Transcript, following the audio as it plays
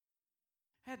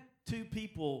had two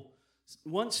people.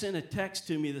 One sent a text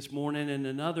to me this morning, and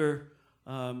another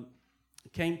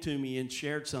came to me and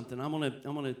shared something. I'm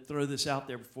gonna throw this out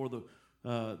there before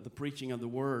the preaching of the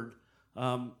word,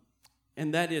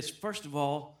 and that is, first of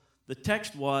all, the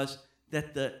text was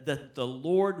that the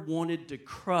Lord wanted to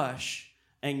crush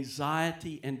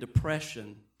anxiety and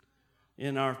depression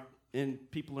in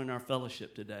people in our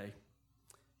fellowship today.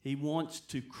 He wants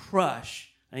to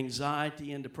crush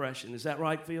anxiety and depression. Is that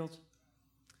right, Fields?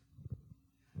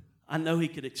 I know he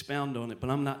could expound on it, but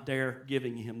I'm not dare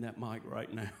giving him that mic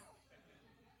right now.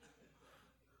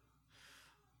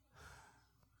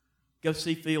 Go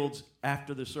see Fields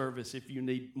after the service if you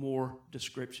need more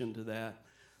description to that.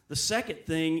 The second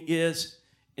thing is,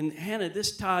 and Hannah,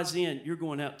 this ties in. You're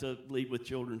going out to lead with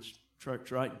children's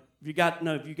church, right? Have you got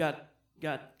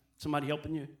somebody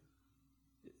helping you?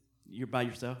 You're by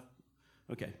yourself?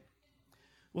 Okay.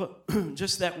 Well,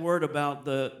 just that word about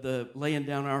the laying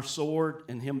down our sword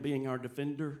and him being our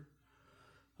defender.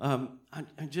 I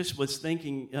just was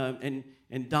thinking,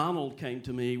 and Donald came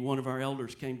to me, one of our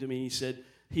elders came to me, and he said,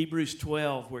 Hebrews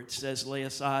 12, where it says, lay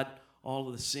aside all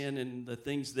of the sin and the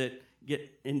things that get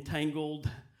entangled,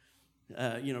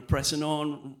 pressing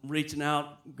on, reaching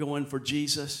out, going for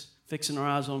Jesus, fixing our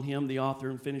eyes on him, the author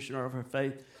and finisher of our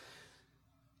faith.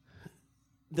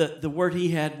 The word he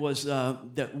had was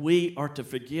that we are to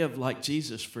forgive like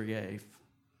Jesus forgave.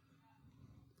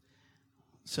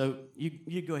 So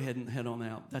you go ahead and head on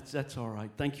out. That's all right.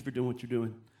 Thank you for doing what you're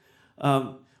doing.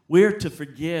 We're to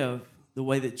forgive the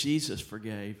way that Jesus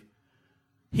forgave.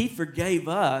 He forgave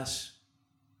us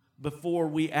before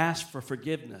we asked for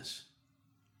forgiveness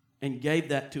and gave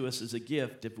that to us as a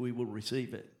gift if we will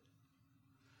receive it.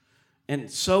 And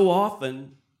so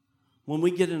often, when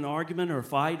we get in an argument or a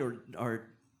fight or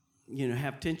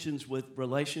have tensions with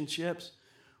relationships,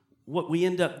 what we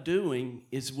end up doing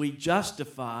is we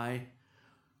justify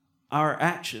our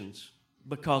actions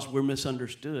because we're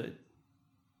misunderstood.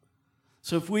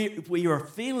 So if we are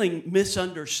feeling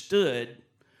misunderstood,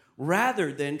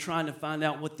 rather than trying to find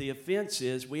out what the offense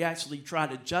is, we actually try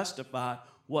to justify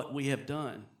what we have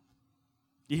done.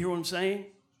 Do you hear what I'm saying?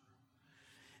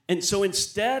 And so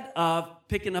instead of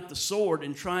picking up the sword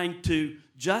and trying to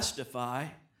justify,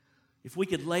 if we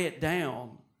could lay it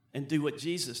down and do what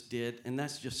Jesus did, and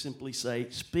that's just simply say,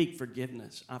 speak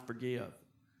forgiveness, I forgive.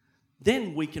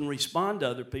 Then we can respond to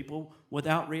other people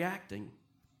without reacting.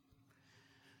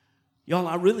 Y'all,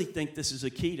 I really think this is a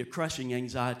key to crushing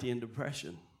anxiety and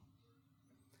depression.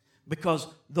 Because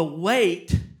the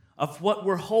weight of what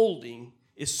we're holding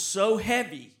is so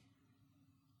heavy.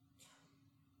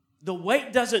 The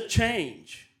weight doesn't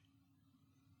change.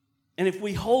 And if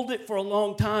we hold it for a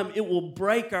long time, it will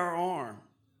break our arm.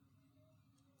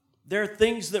 There are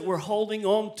things that we're holding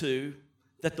on to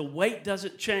that the weight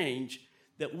doesn't change,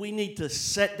 that we need to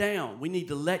set down. We need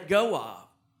to let go of.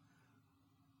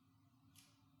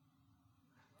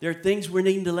 There are things we're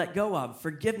needing to let go of.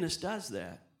 Forgiveness does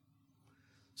that.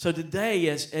 So today,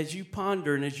 as you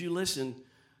ponder and as you listen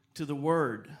to the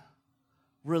word,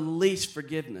 release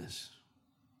forgiveness.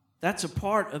 That's a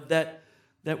part of that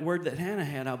word that Hannah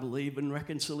had, I believe, in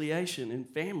reconciliation in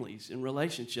families, in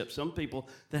relationships. Some people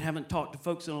that haven't talked to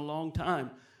folks in a long time,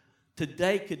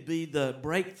 today could be the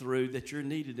breakthrough that you're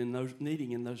needing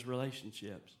in those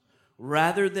relationships.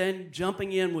 Rather than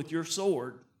jumping in with your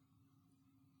sword,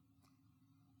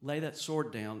 lay that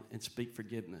sword down and speak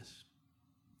forgiveness.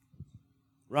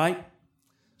 Right?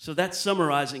 So that's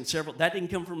summarizing several. That didn't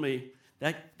come from me.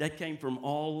 That came from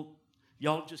all.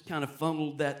 Y'all just kind of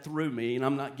funneled that through me, and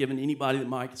I'm not giving anybody the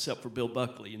mic except for Bill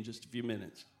Buckley in just a few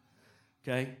minutes.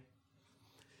 Okay?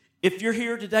 If you're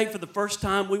here today for the first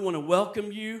time, we want to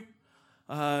welcome you.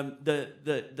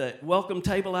 The welcome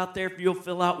table out there, if you'll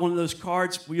fill out one of those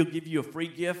cards, we'll give you a free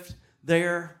gift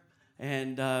there.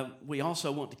 And we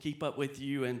also want to keep up with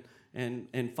you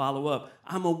and follow up.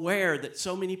 I'm aware that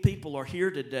so many people are here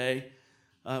today.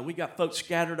 We got folks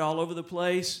scattered all over the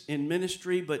place in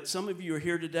ministry, but some of you are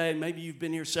here today, and maybe you've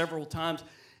been here several times,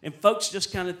 and folks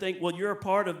just kind of think, well, you're a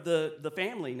part of the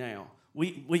family now.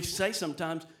 We say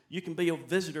sometimes you can be a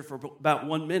visitor for about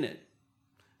 1 minute.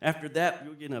 After that,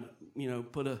 you're going to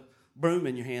put a broom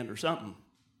in your hand or something.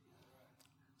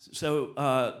 So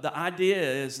the idea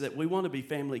is that we want to be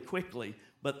family quickly,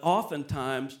 but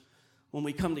oftentimes when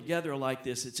we come together like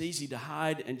this, it's easy to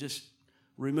hide and just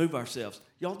remove ourselves.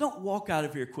 Y'all don't walk out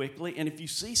of here quickly, and if you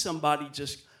see somebody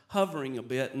just hovering a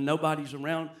bit and nobody's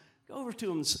around, go over to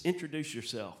them and introduce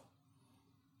yourself.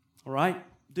 All right?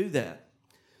 Do that.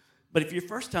 But if you're a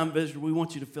first-time visitor, we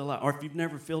want you to fill out, or if you've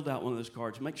never filled out one of those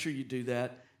cards, make sure you do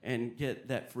that and get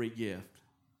that free gift.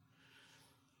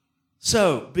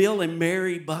 So, Bill and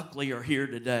Mary Buckley are here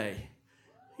today.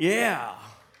 Yeah.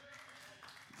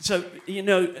 So,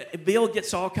 Bill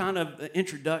gets all kind of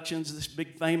introductions, this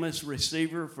big famous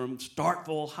receiver from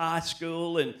Starkville High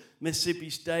School and Mississippi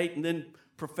State, and then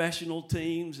professional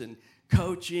teams and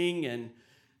coaching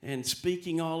and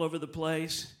speaking all over the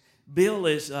place. Bill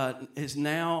is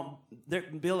now,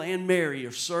 Bill and Mary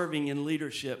are serving in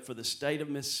leadership for the state of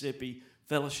Mississippi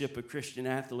Fellowship of Christian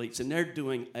Athletes, and they're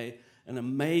doing an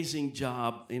amazing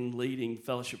job in leading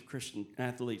Fellowship of Christian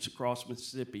Athletes across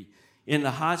Mississippi in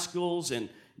the high schools and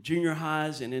junior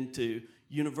highs and into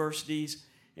universities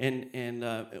and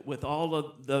with all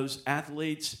of those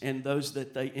athletes and those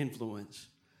that they influence.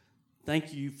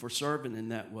 Thank you for serving in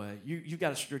that way. You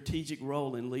got a strategic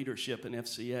role in leadership in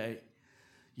FCA.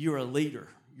 You're a leader.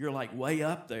 You're like way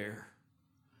up there.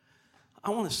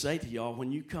 I want to say to y'all,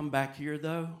 when you come back here,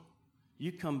 though,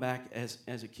 you come back as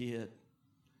a kid.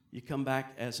 You come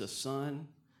back as a son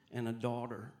and a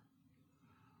daughter.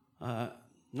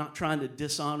 Not trying to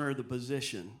dishonor the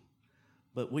position,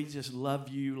 but we just love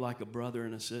you like a brother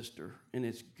and a sister, and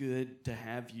it's good to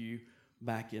have you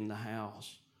back in the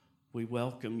house. We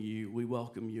welcome you. We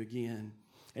welcome you again.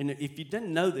 And if you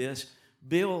didn't know this,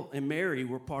 Bill and Mary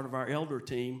were part of our elder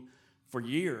team for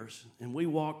years, and we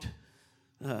walked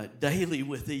daily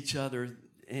with each other,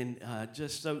 and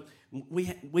just so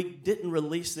we didn't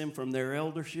release them from their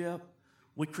eldership.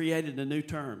 We created a new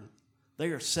term. They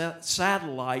are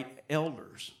satellite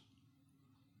elders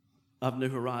of New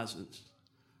Horizons.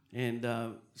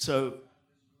 And so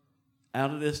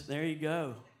out of this, there you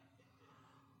go.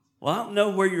 Well, I don't know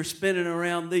where you're spinning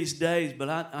around these days, but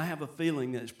I have a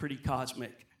feeling that it's pretty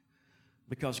cosmic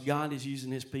because God is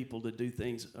using his people to do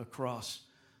things across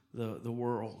the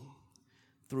world,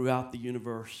 throughout the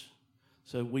universe.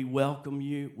 So we welcome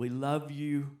you. We love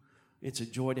you. It's a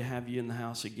joy to have you in the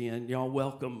house again. Y'all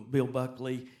welcome Bill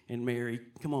Buckley and Mary.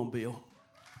 Come on, Bill.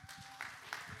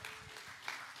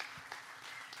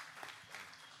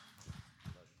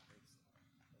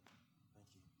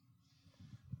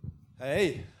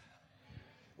 Hey.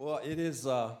 Well,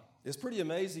 it's pretty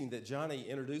amazing that Johnny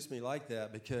introduced me like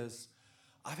that because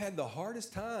I've had the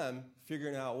hardest time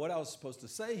figuring out what I was supposed to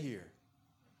say here.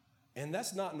 And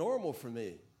that's not normal for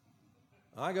me.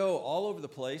 I go all over the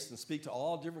place and speak to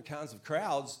all different kinds of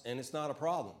crowds, and it's not a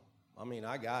problem. I mean,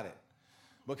 I got it.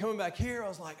 But coming back here, I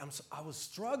was like, I was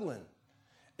struggling.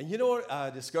 And you know what I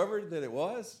discovered that it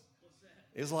was?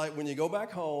 It's like when you go back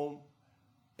home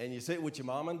and you sit with your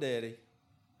mom and daddy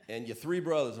and your three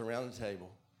brothers around the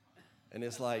table, and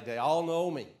it's like they all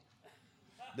know me.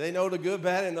 They know the good,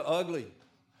 bad, and the ugly.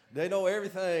 They know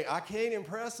everything. I can't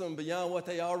impress them beyond what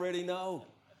they already know.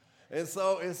 And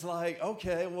so it's like,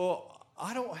 okay, well,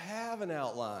 I don't have an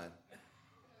outline.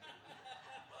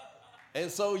 And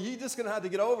so you're just going to have to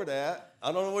get over that.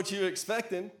 I don't know what you're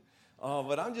expecting,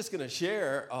 but I'm just going to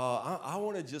share. I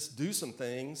want to just do some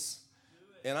things,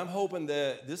 and I'm hoping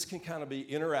that this can kind of be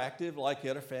interactive like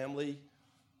at a family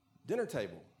dinner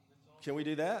table. Can we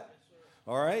do that?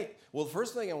 All right. Well, the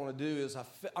first thing I want to do is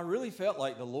I really felt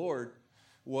like the Lord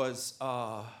was,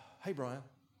 hey, Brian.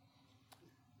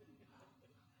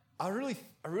 I really,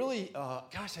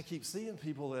 gosh, I keep seeing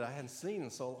people that I hadn't seen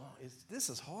in so long. This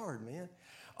is hard, man.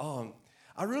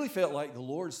 I really felt like the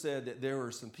Lord said that there were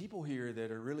some people here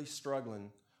that are really struggling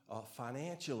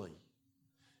financially,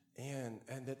 and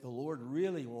that the Lord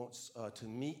really wants to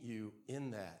meet you in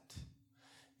that.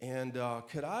 And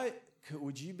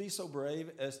would you be so brave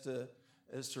as to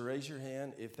raise your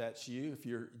hand if that's you, if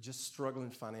you're just struggling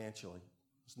financially?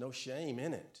 There's no shame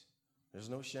in it. There's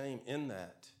no shame in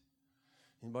that.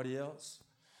 Anybody else?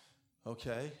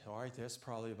 Okay, all right, there's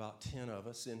probably about 10 of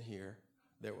us in here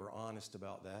that were honest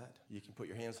about that. You can put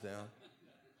your hands down.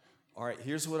 All right,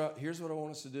 here's what I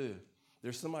want us to do.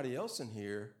 There's somebody else in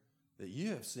here that you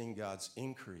have seen God's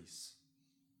increase,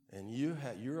 and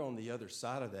you're on the other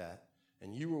side of that,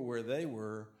 and you were where they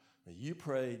were, and you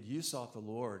prayed, you sought the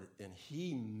Lord, and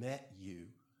he met you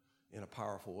in a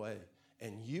powerful way,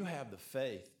 and you have the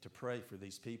faith to pray for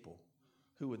these people.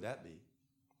 Who would that be?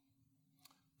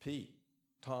 Pete,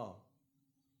 Tom,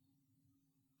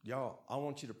 y'all, I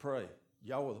want you to pray.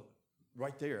 Y'all will,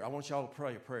 right there, I want y'all to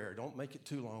pray a prayer. Don't make it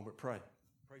too long, but pray.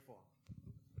 Pray for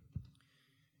them.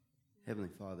 Heavenly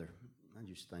Father, I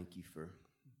just thank you for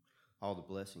all the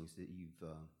blessings that you've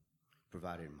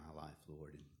provided in my life,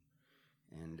 Lord.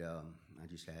 And I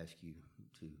just ask you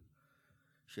to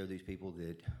show these people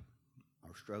that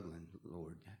are struggling,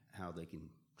 Lord, how they can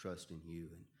trust in you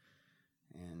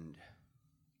and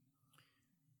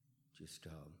just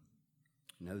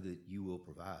know that you will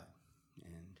provide.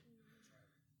 And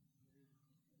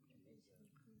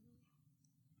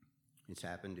It's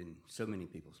happened in so many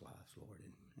people's lives, Lord.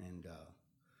 And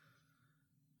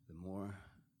the more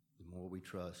we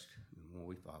trust, the more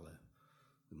we follow,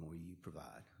 the more you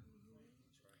provide.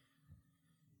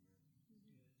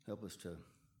 Help us to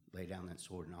lay down that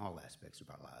sword in all aspects of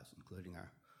our lives, including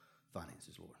our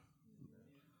finances, Lord.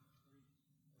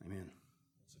 Amen.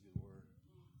 That's a good word.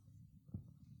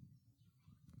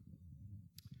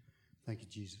 Thank you,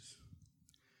 Jesus.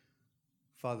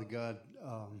 Father God,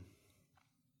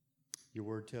 your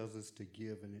word tells us to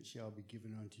give, and it shall be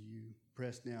given unto you.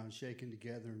 Pressed down, shaken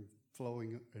together, and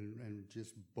flowing and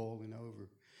just boiling over,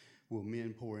 will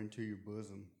men pour into your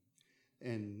bosom.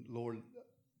 And Lord,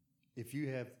 if you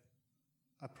have,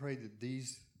 I pray that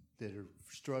these that are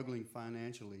struggling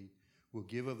financially will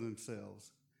give of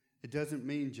themselves. It doesn't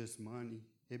mean just money.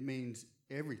 It means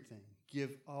everything.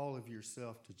 Give all of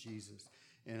yourself to Jesus.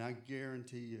 And I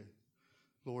guarantee you,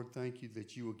 Lord, thank you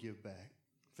that you will give back.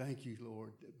 Thank you,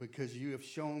 Lord, because you have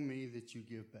shown me that you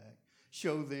give back.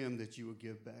 Show them that you will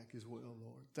give back as well,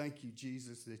 Lord. Thank you,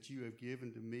 Jesus, that you have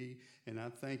given to me, and I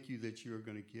thank you that you are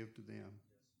going to give to them.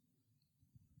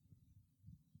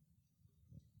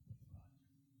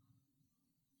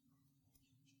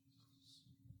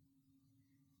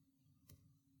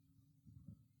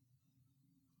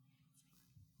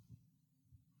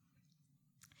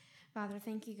 Father,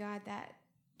 thank you, God, that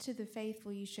to the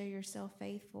faithful you show yourself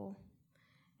faithful.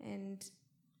 And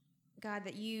God,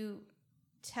 that you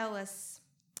tell us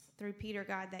through Peter,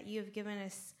 God, that you have given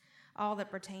us all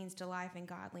that pertains to life and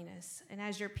godliness. And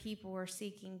as your people are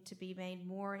seeking to be made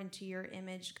more into your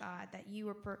image, God, that you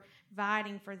are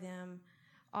providing for them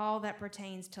all that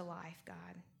pertains to life, God,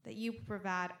 that you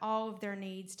provide all of their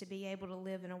needs to be able to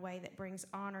live in a way that brings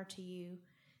honor to you,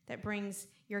 that brings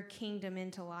your kingdom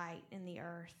into light in the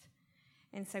earth.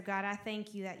 And so, God, I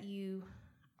thank you that you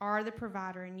are the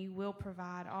provider and you will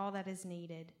provide all that is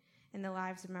needed in the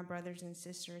lives of my brothers and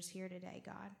sisters here today,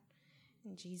 God.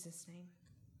 In Jesus' name.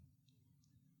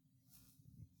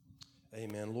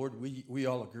 Amen. Lord, we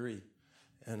all agree.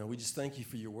 And we just thank you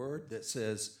for your word that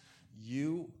says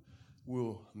you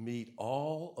will meet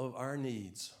all of our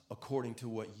needs according to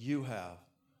what you have,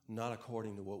 not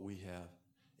according to what we have.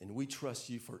 And we trust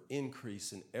you for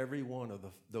increase in every one of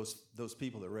those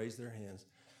people that raise their hands,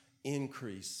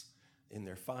 increase in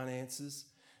their finances,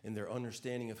 in their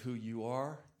understanding of who you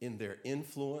are, in their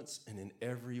influence, and in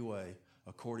every way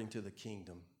according to the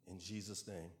kingdom. In Jesus'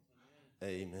 name,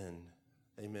 amen.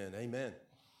 Amen. Amen.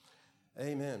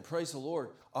 Amen. Praise the Lord.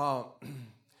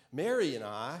 Mary and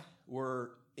I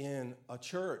were in a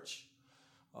church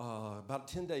about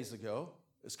 10 days ago.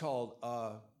 It's called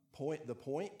The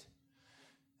Point.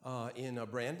 In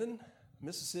Brandon,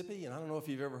 Mississippi, and I don't know if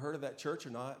you've ever heard of that church or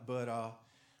not, but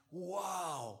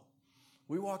wow,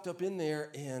 we walked up in there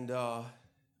and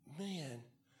man,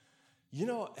 you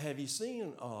know, have you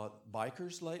seen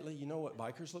bikers lately? You know what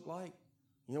bikers look like?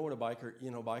 You know what a biker,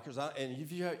 bikers, and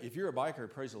if you're a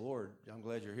biker, praise the Lord, I'm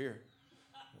glad you're here.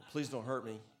 Please don't hurt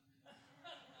me.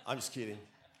 I'm just kidding.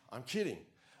 I'm kidding.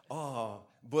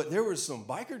 But there were some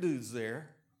biker dudes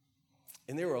there.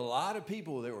 And there were a lot of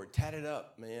people that were tatted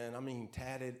up, man. I mean,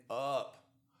 tatted up.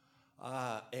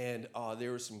 And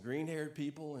there were some green-haired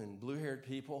people and blue-haired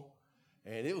people.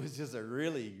 And it was just a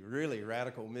really, really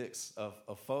radical mix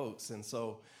of folks. And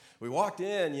so we walked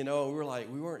in,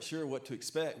 we weren't sure what to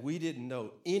expect. We didn't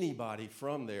know anybody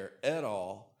from there at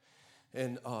all.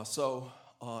 And so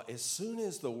as soon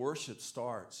as the worship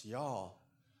starts, y'all,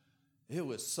 it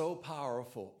was so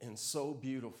powerful and so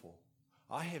beautiful.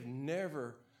 I have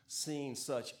never seen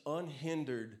such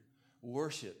unhindered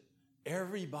worship.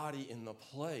 Everybody in the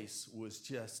place was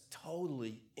just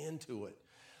totally into it.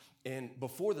 And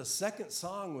before the second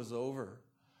song was over,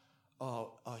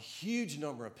 a huge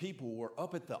number of people were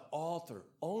up at the altar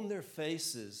on their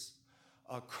faces,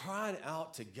 crying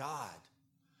out to God.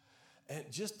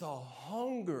 And just the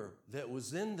hunger that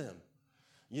was in them.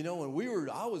 And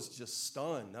I was just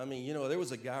stunned. I mean, there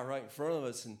was a guy right in front of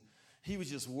us, and he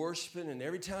was just worshiping, and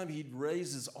every time he'd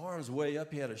raise his arms way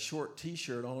up, he had a short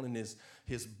T-shirt on, and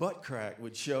his butt crack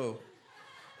would show.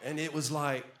 And it was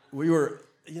like we were,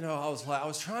 I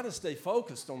was trying to stay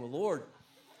focused on the Lord.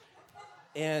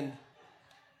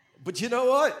 But you know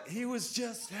what? He was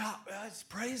just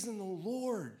praising the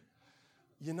Lord,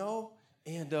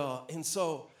 And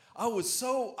so I was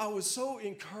so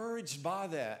encouraged by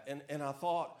that, and I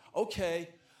thought, okay,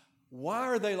 why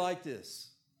are they like this?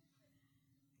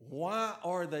 Why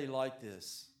are they like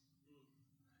this?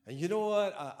 And you know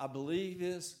what I believe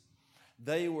is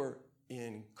they were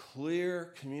in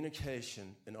clear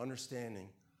communication and understanding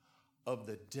of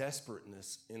the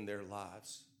desperateness in their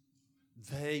lives.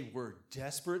 They were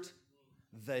desperate.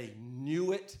 They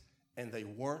knew it, and they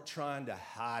weren't trying to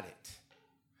hide it.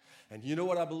 And you know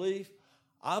what I believe?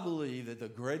 I believe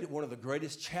that one of the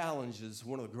greatest challenges,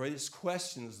 one of the greatest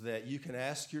questions that you can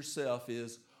ask yourself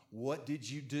is, what did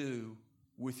you do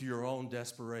with your own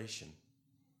desperation?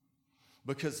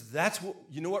 Because that's what,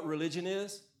 you know what religion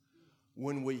is?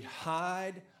 When we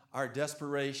hide our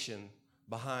desperation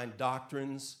behind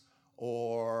doctrines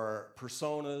or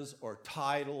personas or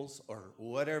titles or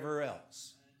whatever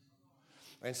else.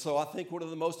 And so I think one of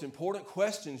the most important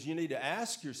questions you need to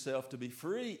ask yourself to be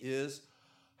free is,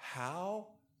 how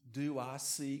do I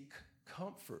seek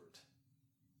comfort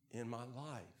in my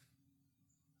life?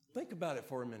 Think about it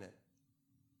for a minute.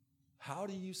 How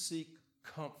do you seek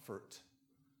comfort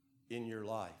in your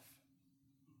life?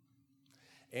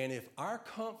 And if our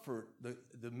comfort,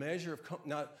 the measure of comfort,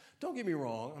 now don't get me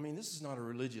wrong, I mean, this is not a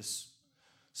religious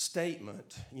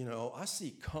statement. You know, I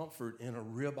seek comfort in a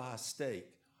ribeye steak.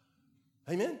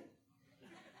 Amen?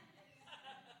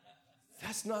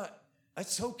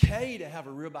 It's okay to have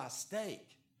a ribeye steak.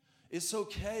 It's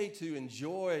okay to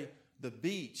enjoy the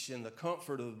beach and the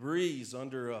comfort of the breeze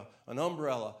under an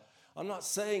umbrella. I'm not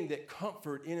saying that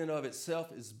comfort in and of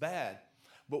itself is bad,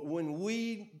 but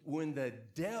when the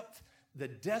depth, the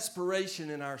desperation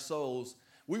in our souls,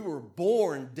 we were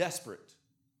born desperate.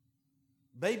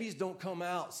 Babies don't come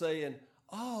out saying,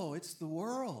 oh, it's the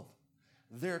world.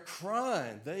 They're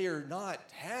crying. They are not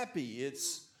happy.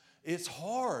 It's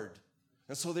hard.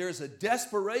 And so there's a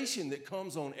desperation that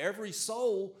comes on every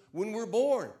soul when we're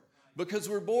born, because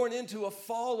we're born into a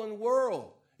fallen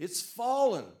world. It's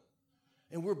fallen,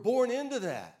 and we're born into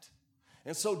that.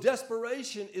 And so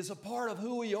desperation is a part of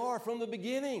who we are from the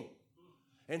beginning.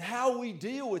 And how we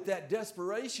deal with that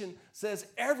desperation says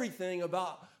everything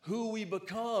about who we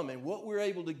become and what we're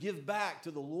able to give back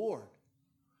to the Lord.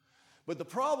 But the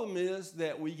problem is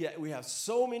that we have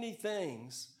so many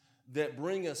things that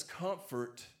bring us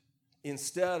comfort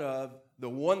instead of the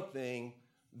one thing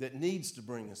that needs to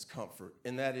bring us comfort,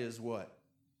 and that is what?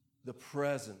 The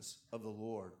presence of the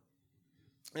Lord.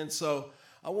 And so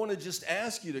I want to just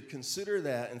ask you to consider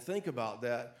that and think about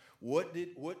that.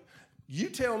 You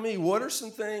tell me, what are some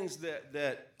things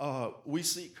that we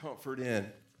seek comfort in?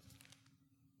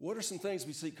 What are some things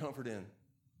we seek comfort in?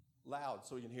 Loud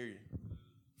so we can hear you.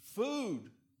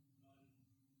 Food.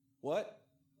 What?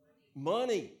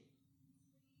 Money.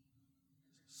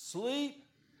 Sleep.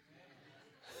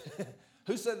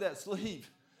 Who said that? Sleep.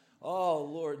 Oh,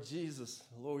 Lord Jesus.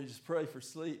 Lord, we just pray for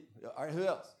sleep. All right, who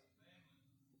else?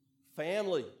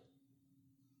 Family.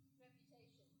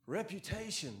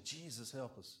 Reputation. Jesus,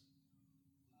 help us.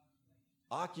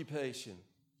 Occupation.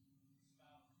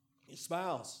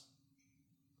 Spouse.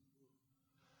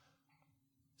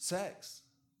 Sex.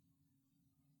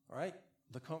 All right?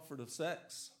 The comfort of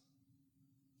sex.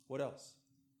 What else?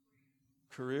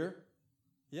 Career?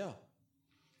 Yeah.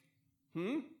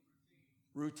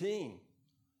 Routine.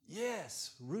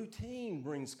 Yes, routine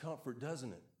brings comfort,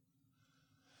 doesn't it?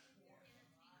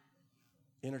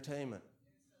 Entertainment.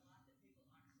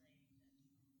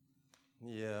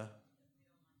 Yeah.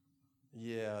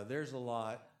 Yeah, there's a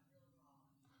lot.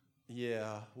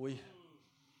 Yeah,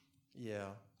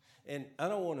 and we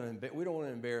don't want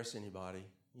to embarrass anybody,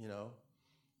 you know.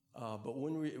 But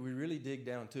when we really dig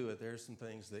down to it, there's some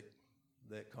things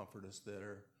that comfort us that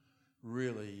are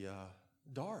really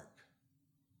dark,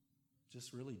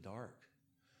 just really dark.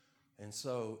 And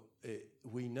so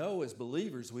we know as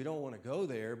believers we don't want to go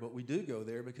there, but we do go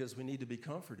there because we need to be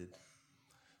comforted.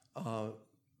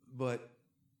 But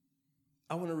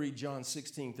I want to read John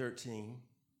 16:13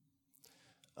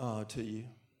 to you.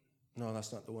 No,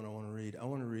 that's not the one I want to read. I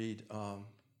want to read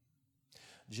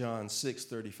John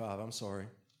 6:35. I'm sorry.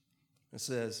 It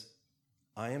says,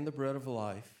 I am the bread of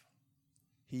life.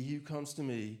 He who comes to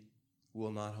me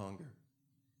will not hunger.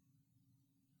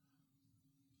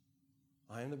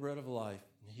 I am the bread of life.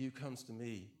 He who comes to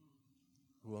me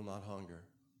will not hunger.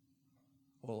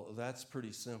 Well, that's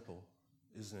pretty simple,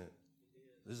 isn't it?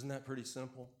 Isn't that pretty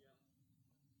simple?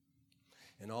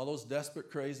 And all those desperate,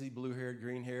 crazy, blue-haired,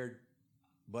 green-haired,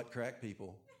 butt-crack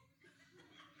people,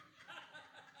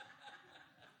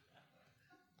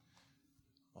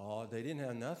 they didn't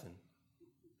have nothing.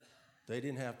 They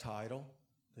didn't have title.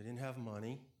 They didn't have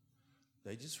money.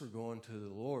 They just were going to the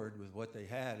Lord with what they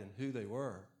had and who they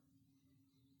were.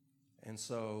 And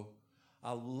so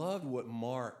I loved what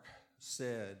Mark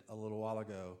said a little while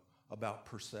ago about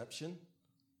perception.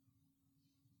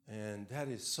 And that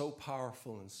is so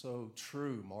powerful and so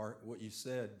true, Mark, what you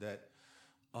said, that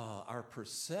our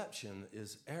perception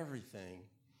is everything.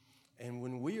 And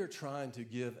when we are trying to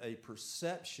give a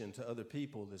perception to other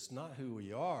people that's not who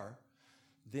we are,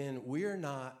 then we're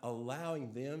not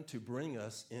allowing them to bring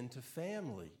us into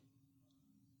family.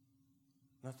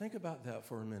 Now think about that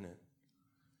for a minute.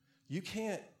 You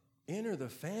can't enter the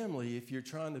family if you're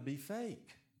trying to be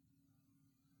fake.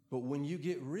 But when you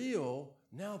get real,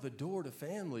 now the door to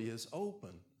family is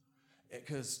open.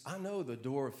 Because I know the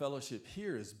door of fellowship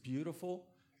here is beautiful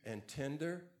and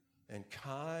tender and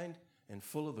kind and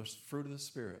full of the fruit of the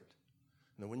Spirit.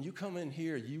 Now, when you come in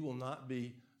here, you will not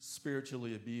be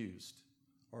spiritually abused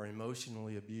or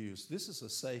emotionally abused. This is a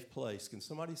safe place. Can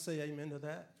somebody say amen to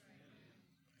that?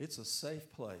 It's a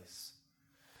safe place.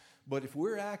 But if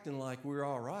we're acting like we're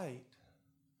all right,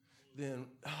 then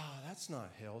that's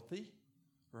not healthy,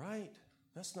 right?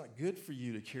 That's not good for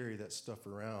you to carry that stuff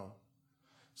around.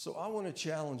 So I want to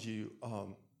challenge you.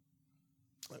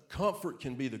 Comfort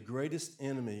can be the greatest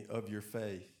enemy of your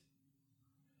faith.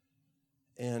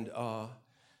 And I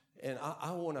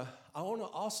want to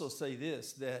also say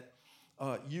this, that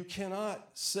you cannot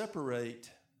separate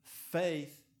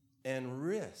faith and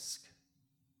risk.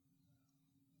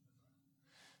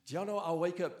 Do y'all know I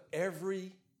wake up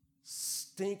every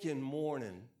stinking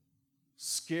morning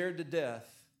scared to death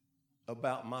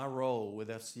about my role with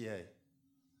FCA?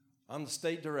 I'm the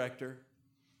state director.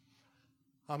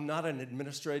 I'm not an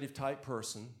administrative type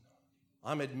person.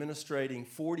 I'm administrating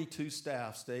 42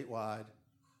 staff statewide,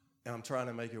 and I'm trying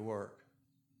to make it work.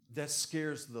 That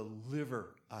scares the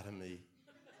liver out of me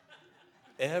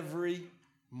every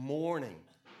morning.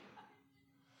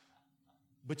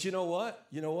 But you know what?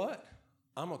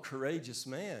 I'm a courageous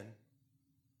man,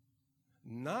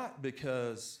 not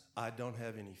because I don't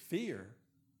have any fear,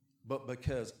 but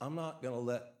because I'm not going to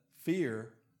let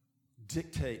fear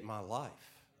dictate my life.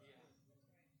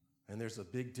 And there's a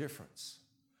big difference.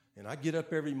 And I get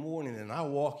up every morning and I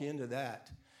walk into that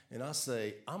and I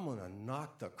say, I'm going to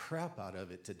knock the crap out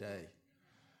of it today.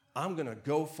 I'm going to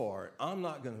go for it. I'm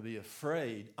not going to be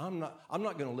afraid. I'm not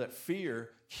going to let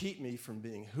fear keep me from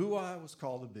being who I was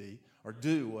called to be or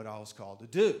do what I was called to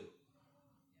do.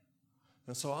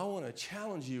 And so I want to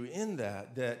challenge you in that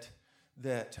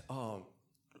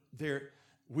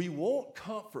we want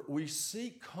comfort. We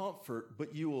seek comfort,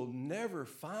 but you will never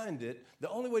find it. The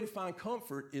only way to find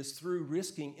comfort is through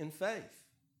risking in faith.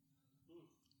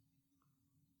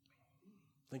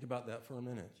 Think about that for a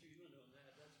minute.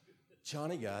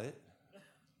 Johnny got it.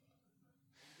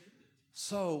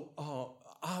 So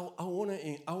I want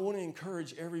to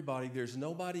encourage everybody. There's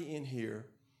nobody in here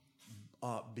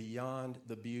beyond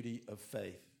the beauty of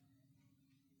faith.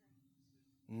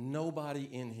 Nobody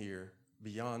in here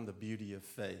beyond the beauty of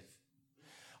faith.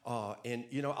 And,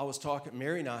 I was talking,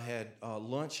 Mary and I had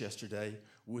lunch yesterday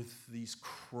with these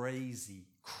crazy,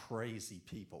 crazy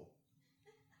people.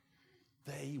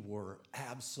 They were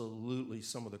absolutely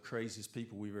some of the craziest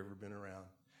people we've ever been around.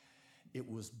 It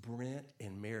was Brent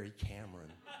and Mary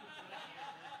Cameron.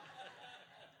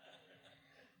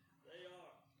 They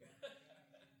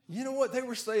are. You know what? They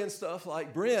were saying stuff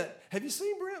like, Brent, have you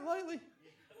seen Brent lately?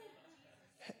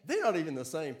 They're not even the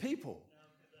same people.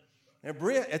 And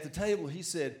Brent at the table, he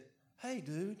said, hey,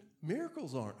 dude,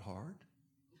 miracles aren't hard.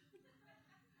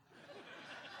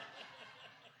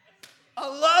 I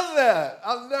love that.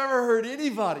 I've never heard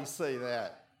anybody say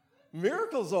that.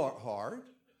 Miracles aren't hard.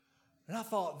 And I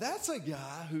thought, that's a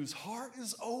guy whose heart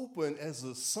is open as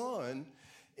a son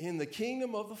in the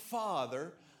kingdom of the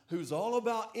Father, who's all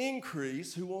about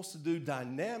increase, who wants to do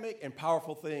dynamic and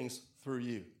powerful things through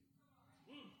you.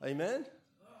 Amen?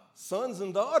 Sons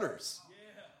and daughters.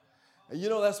 And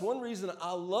that's one reason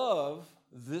I love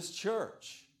this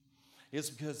church. It's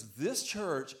because this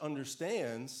church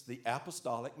understands the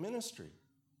apostolic ministry.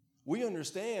 We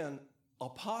understand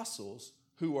apostles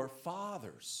who are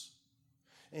fathers.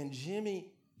 And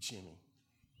Jimmy,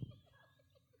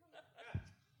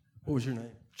 what was your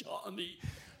name?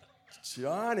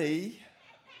 Johnny.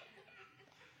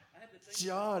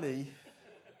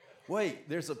 Wait,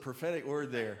 there's a prophetic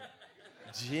word there.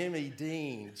 Jimmy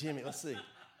Dean. Let's see.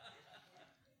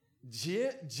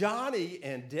 Johnny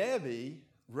and Debbie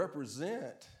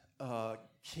represent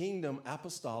kingdom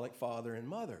apostolic father and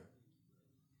mother.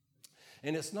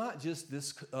 And it's not just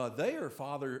this, they are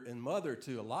father and mother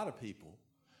to a lot of people.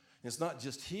 It's not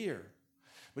just here.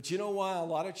 But you know why a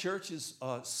lot of churches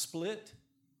split?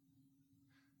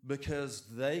 Because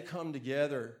they come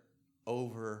together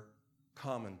over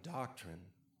common doctrine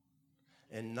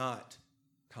and not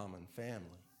common family.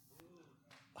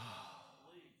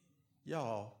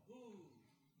 Y'all,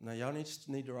 now y'all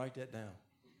need to write that down.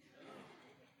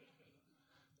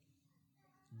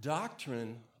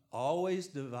 Doctrine always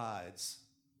divides.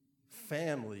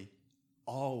 Family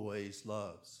always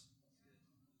loves.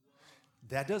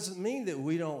 That doesn't mean that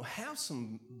we don't have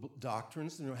some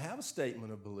doctrines and don't have a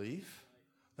statement of belief.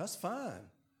 That's fine.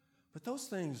 But those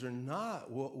things are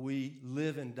not what we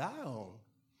live and die on.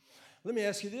 Let me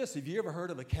ask you this. Have you ever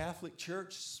heard of a Catholic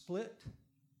church split?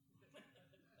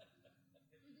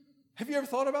 Have you ever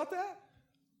thought about that?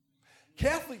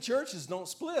 Catholic churches don't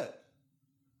split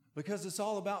because it's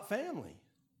all about family.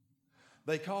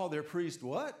 They call their priest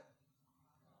what?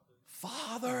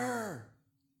 Father.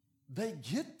 They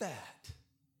get that.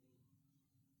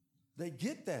 They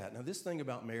get that. Now, this thing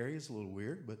about Mary is a little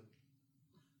weird, but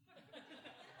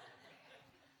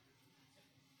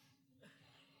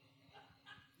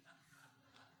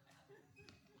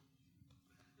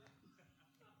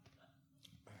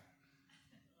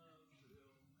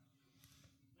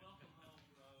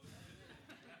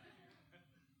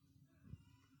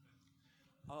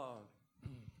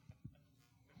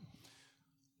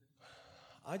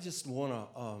I just want to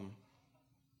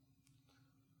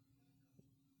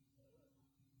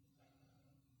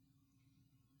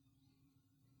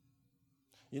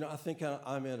I think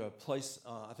I'm at a place.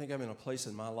 I think I'm in a place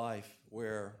in my life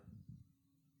where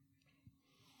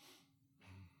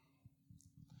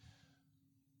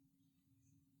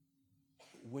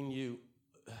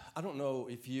I don't know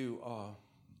if you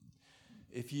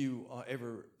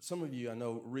ever, some of you I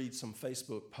know read some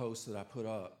Facebook posts that I put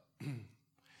up,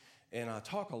 and I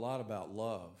talk a lot about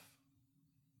love.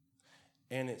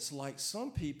 And it's like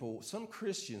some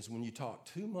Christians, when you talk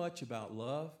too much about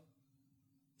love,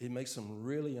 it makes them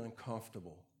really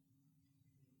uncomfortable.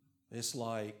 It's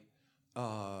like,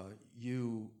 God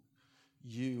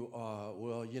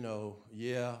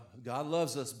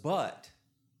loves us, but.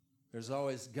 There's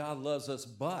always, God loves us,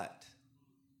 but.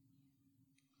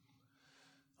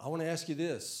 I want to ask you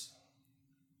this.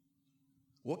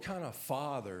 What kind of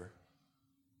father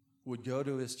would go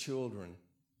to his children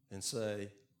and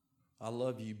say, I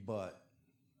love you, but?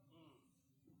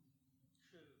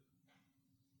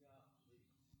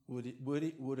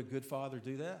 Would a good father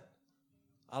do that?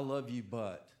 I love you,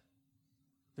 but.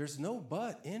 There's no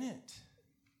but in it.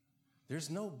 There's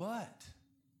no but.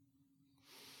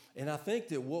 And I think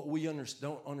that what we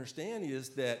don't understand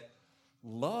is that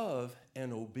love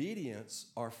and obedience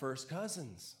are first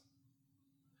cousins.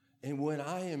 And when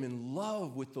I am in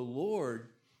love with the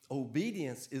Lord,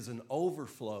 obedience is an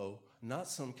overflow, not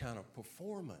some kind of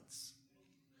performance.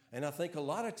 And I think a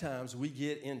lot of times we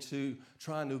get into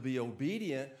trying to be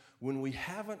obedient when we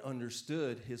haven't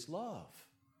understood his love.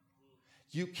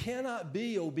 You cannot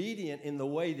be obedient in the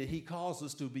way that he calls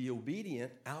us to be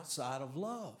obedient outside of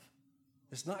love.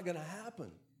 It's not going to happen.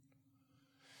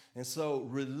 And so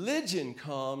religion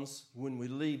comes when we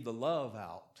leave the love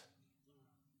out.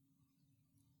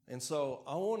 And so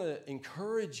I want to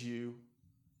encourage you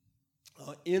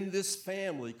in this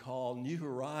family called New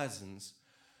Horizons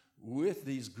with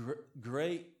these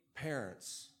great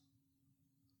parents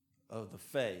of the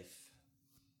faith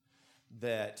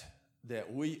that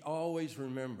we always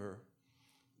remember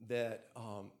that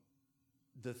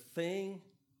the thing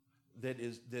that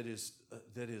is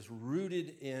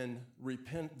rooted in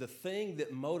the thing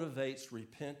that motivates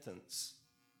repentance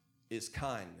is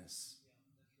kindness.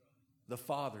 The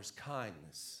Father's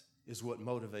kindness is what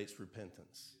motivates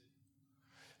repentance.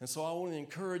 And so I want to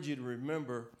encourage you to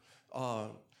remember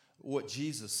what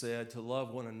Jesus said, to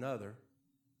love one another.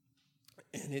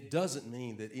 And it doesn't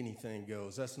mean that anything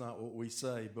goes. That's not what we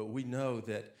say. But we know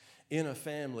that in a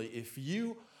family,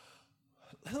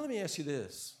 let me ask you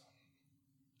this.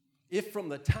 If from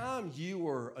the time you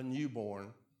were a newborn,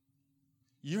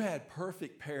 you had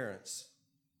perfect parents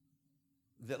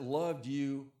that loved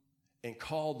you and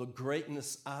called the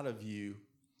greatness out of you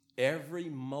every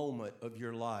moment of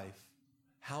your life,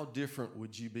 how different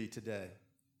would you be today?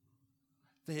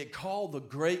 They had called the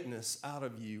greatness out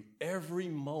of you every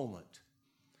moment.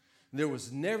 There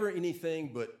was never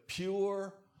anything but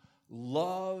pure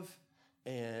love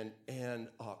and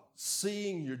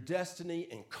seeing your destiny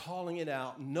and calling it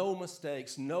out. No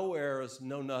mistakes, no errors,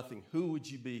 no nothing. Who would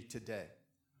you be today?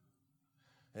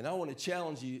 And I want to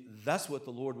challenge you, that's what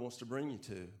the Lord wants to bring you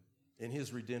to in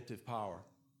his redemptive power.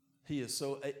 He is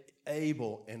so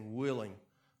able and willing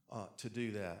to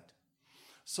do that.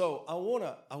 So I want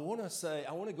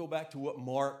to go back to what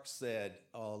Mark said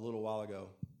a little while ago.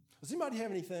 Does anybody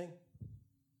have anything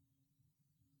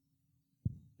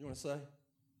you want to say?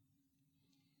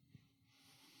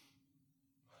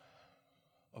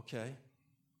 Okay.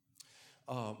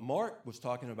 Mark was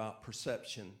talking about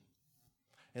perception.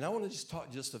 And I want to just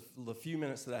talk just a few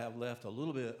minutes that I have left a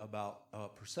little bit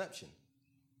about perception.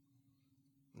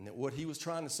 And what he was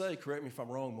trying to say, correct me if I'm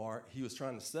wrong, Mark, he was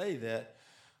trying to say that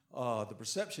the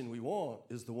perception we want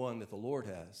is the one that the Lord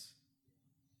has,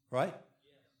 right?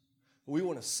 We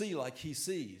want to see like he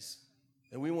sees,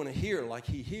 and we want to hear like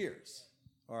he hears,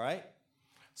 all right?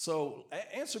 So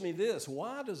answer me this.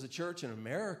 Why does the church in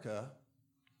America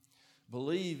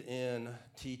believe in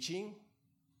teaching,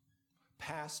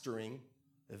 pastoring,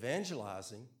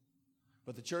 evangelizing,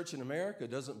 but the church in America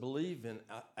doesn't believe in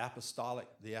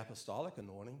the apostolic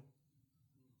anointing?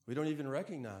 We don't even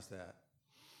recognize that.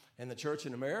 And the church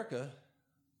in America,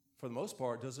 for the most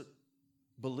part, doesn't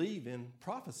believe in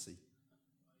prophecy,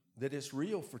 that it's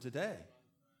real for today.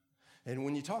 And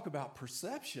when you talk about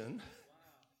perception,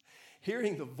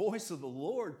 hearing the voice of the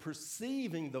Lord,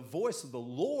 perceiving the voice of the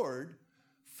Lord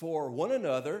for one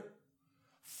another,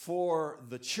 for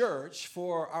the church,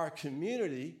 for our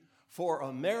community, for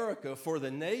America, for the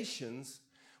nations,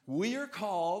 we are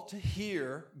called to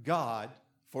hear God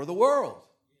for the world.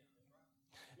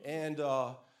 And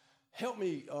help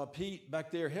me, Pete,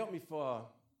 back there, help me for,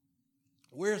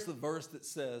 where's the verse that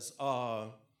says,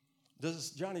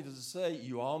 does it say,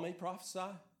 you all may prophesy?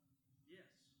 Yes.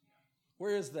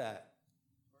 Where is that?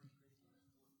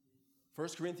 1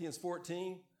 Corinthians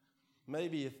 14.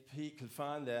 Maybe if Pete could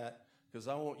find that, because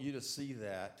I want you to see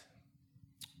that.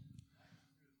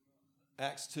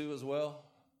 Acts 2 as well.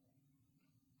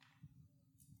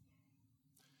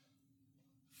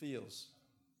 Feels.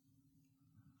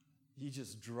 You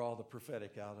just draw the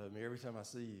prophetic out of me every time I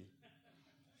see you.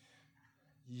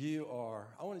 You are,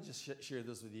 I want to just share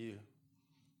this with you.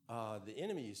 The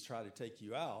enemies try to take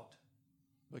you out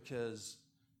because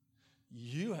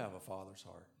you have a father's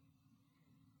heart.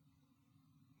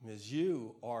 Because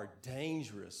you are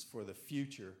dangerous for the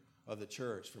future of the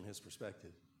church from his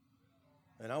perspective.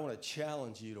 And I want to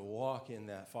challenge you to walk in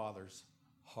that father's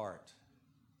heart.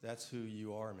 That's who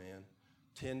you are, man.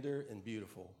 Tender and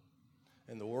beautiful.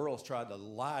 And the world's tried to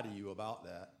lie to you about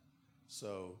that.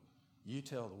 So you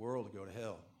tell the world to go to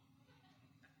hell.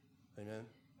 Amen?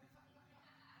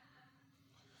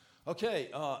 Okay,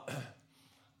 I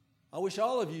wish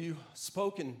all of you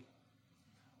spoken.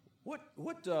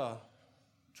 What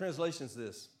translation is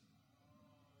this?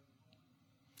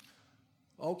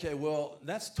 Okay, well,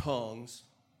 that's tongues.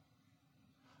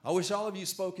 I wish all of you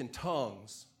spoke in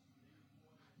tongues,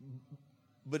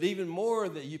 but even more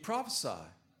that you prophesy.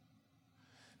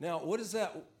 Now, what is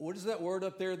that word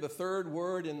up there, the third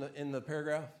word in the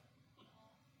paragraph?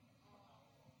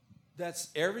 That's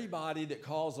everybody that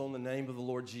calls on the name of the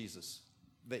Lord Jesus,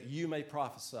 that you may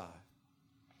prophesy.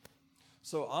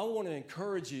 So I want to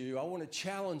encourage you, I want to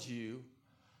challenge you.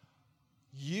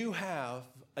 You have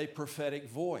a prophetic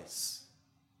voice.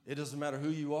 It doesn't matter who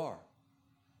you are.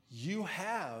 You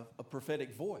have a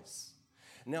prophetic voice.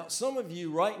 Now, some of you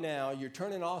right now, you're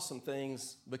turning off some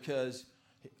things because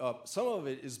some of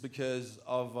it is because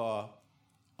of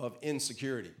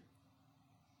insecurity.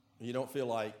 You don't feel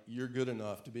like you're good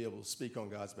enough to be able to speak on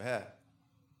God's behalf.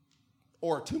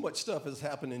 Or too much stuff has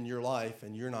happened in your life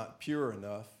and you're not pure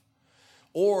enough.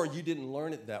 Or you didn't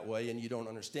learn it that way and you don't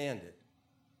understand it.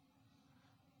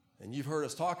 And you've heard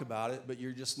us talk about it, but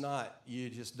you just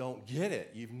don't get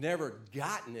it. You've never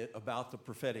gotten it about the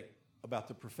prophetic.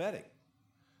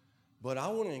 But I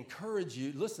want to encourage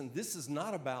you, listen, this is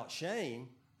not about shame.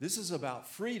 This is about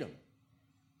freedom.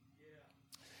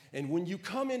 And when you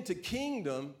come into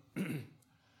kingdom, you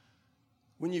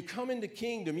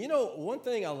know, one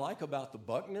thing I like about the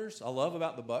Buckners, I love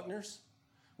about the Buckners,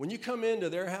 when you come into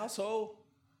their household,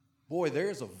 boy,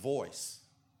 there's a voice,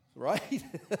 right?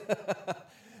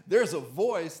 There's a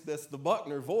voice that's the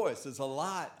Buckner voice. There's a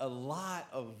lot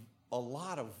of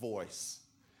voice.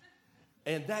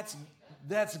 And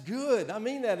that's good. I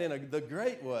mean that in the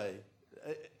great way.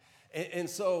 And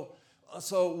so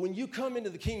when you come into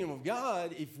the kingdom of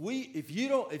God, if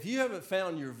you haven't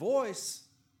found your voice,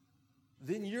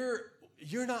 then you're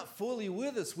not fully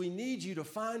with us. We need you to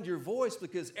find your voice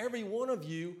because every one of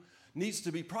you needs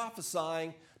to be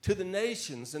prophesying to the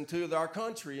nations and to our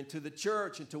country and to the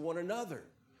church and to one another.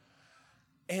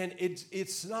 And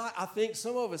it's not, I think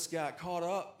some of us got caught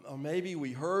up, or maybe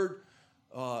we heard,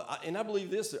 and I believe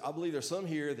there's some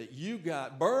here that you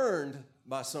got burned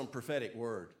by some prophetic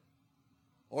word.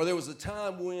 Or there was a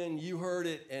time when you heard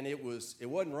it and it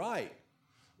wasn't right.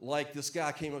 Like this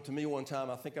guy came up to me one time,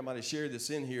 I think I might have shared this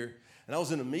in here, and I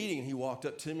was in a meeting and he walked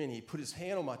up to me and he put his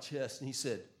hand on my chest and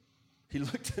he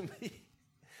looked at me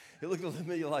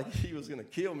like he was going to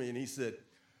kill me and he said,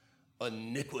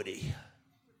 iniquity.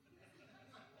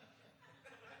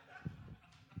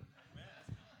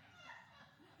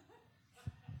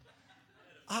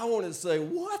 I want to say,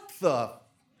 what the?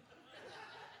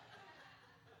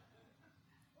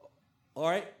 All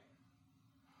right?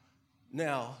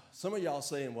 Now, some of y'all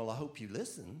saying, well, I hope you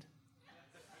listened.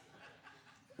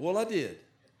 Well, I did.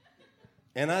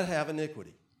 And I have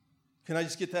iniquity. Can I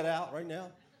just get that out right now?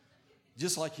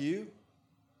 Just like you.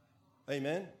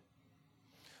 Amen.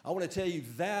 I want to tell you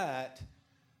that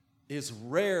is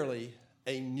rarely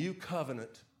a new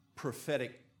covenant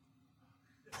prophetic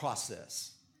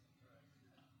process.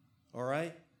 All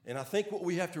right? And I think what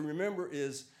we have to remember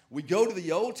is we go to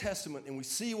the Old Testament and we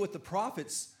see what the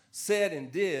prophets said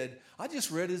and did. I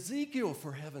just read Ezekiel,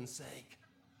 for heaven's sake.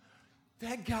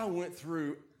 That guy went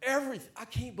through everything. I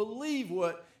can't believe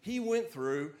what he went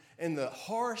through and the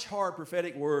harsh, hard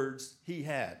prophetic words he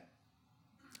had.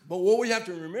 But what we have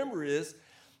to remember is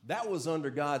that was under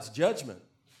God's judgment.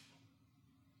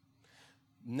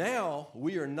 Now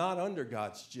we are not under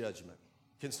God's judgment.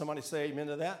 Can somebody say amen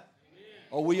to that? Amen.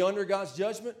 Are we under God's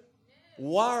judgment?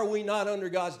 Amen. Why are we not under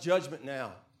God's judgment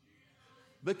now?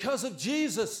 Because of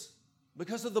Jesus.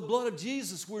 Because of the blood of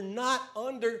Jesus, we're not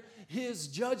under his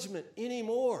judgment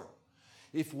anymore.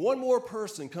 If one more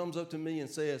person comes up to me and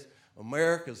says,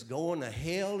 America's going to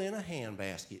hell in a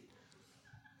handbasket,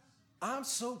 I'm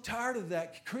so tired of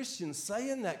that Christians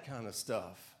saying that kind of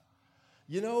stuff.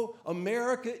 You know,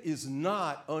 America is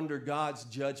not under God's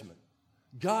judgment.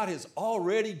 God has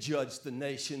already judged the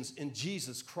nations in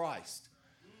Jesus Christ.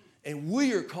 And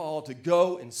we are called to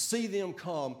go and see them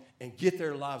come and get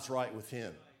their lives right with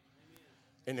him.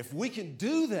 And if we can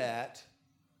do that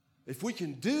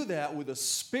with a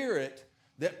spirit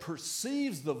that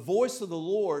perceives the voice of the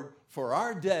Lord for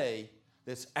our day,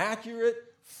 that's accurate,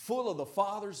 full of the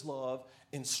Father's love,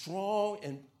 and strong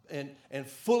and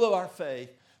full of our faith,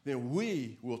 then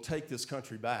we will take this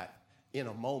country back in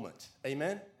a moment. Amen?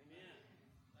 Amen.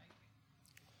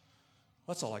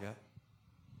 That's all I got.